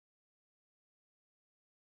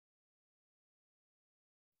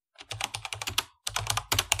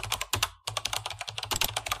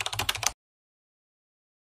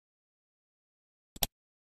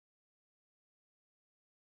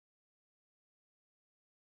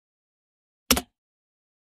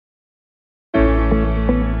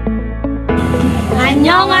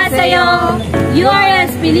안녕하세요.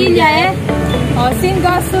 ELS의 빌리냐의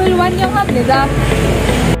신가술 환영합니다.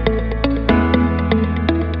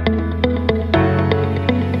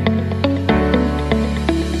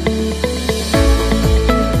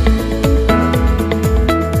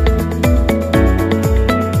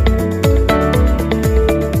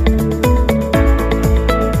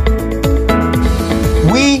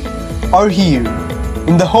 We are here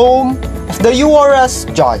in the home of the URS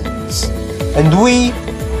Giants, and we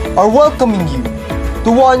are welcoming you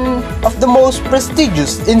to one of the most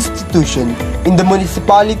prestigious institutions in the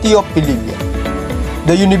municipality of Pililla,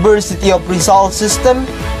 the University of Rizal System,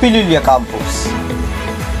 Pililla Campus,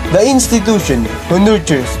 the institution who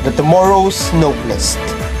nurtures the tomorrow's noblest.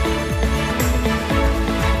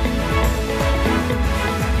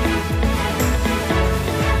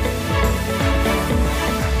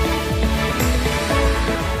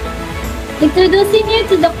 Introducing you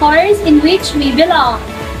to the course in which we belong.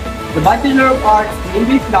 The Bachelor of Arts in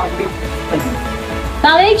English Language Studies.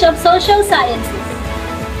 College of Social Sciences.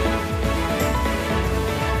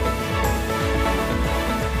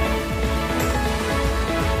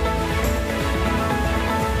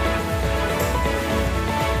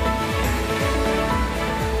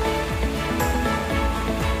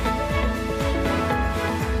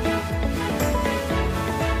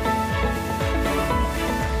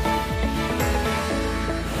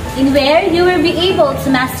 In where you will be able to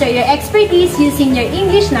master your expertise using your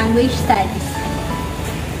English language studies.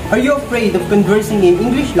 Are you afraid of conversing in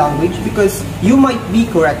English language because you might be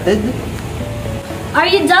corrected? Are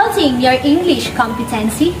you doubting your English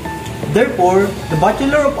competency? Therefore, the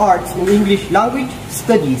Bachelor of Arts in English Language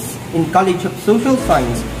Studies in College of Social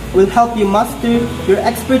Science will help you master your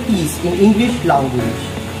expertise in English language.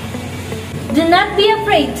 Do not be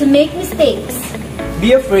afraid to make mistakes.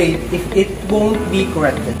 Be afraid if it won't be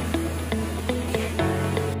corrected.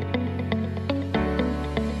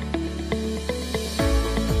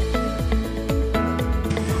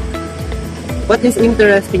 What is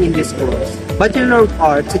interesting in this course? Bachelor of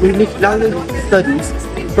Arts in English Language Studies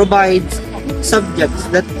provides subjects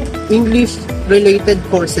that English-related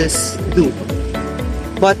courses do.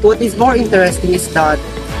 But what is more interesting is that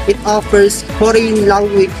it offers foreign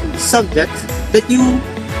language subjects that you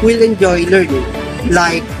will enjoy learning,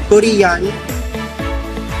 like Korean,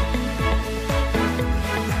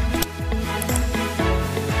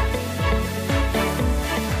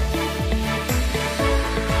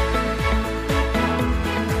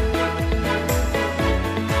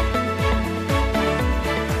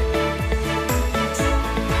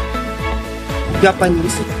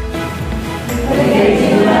 Japanese,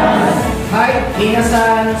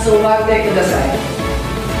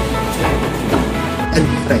 and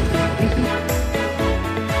French.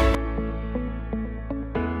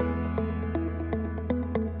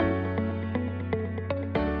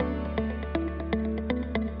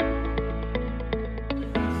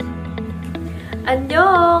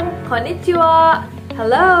 Annyeong! Konnichiwa!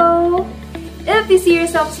 Hello! If you see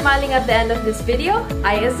yourself smiling at the end of this video,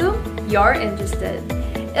 I assume you're interested.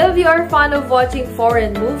 If you are fond of watching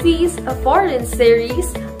foreign movies, a foreign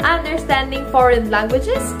series, understanding foreign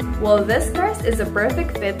languages, well, this course is a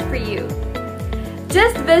perfect fit for you.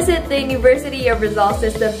 Just visit the University of Rizal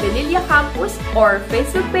System Pililla Campus or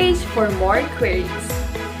Facebook page for more queries.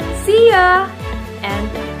 See ya!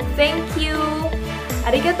 And thank you!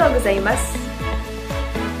 Arigatou gozaimasu!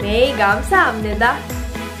 네, 감사합니다.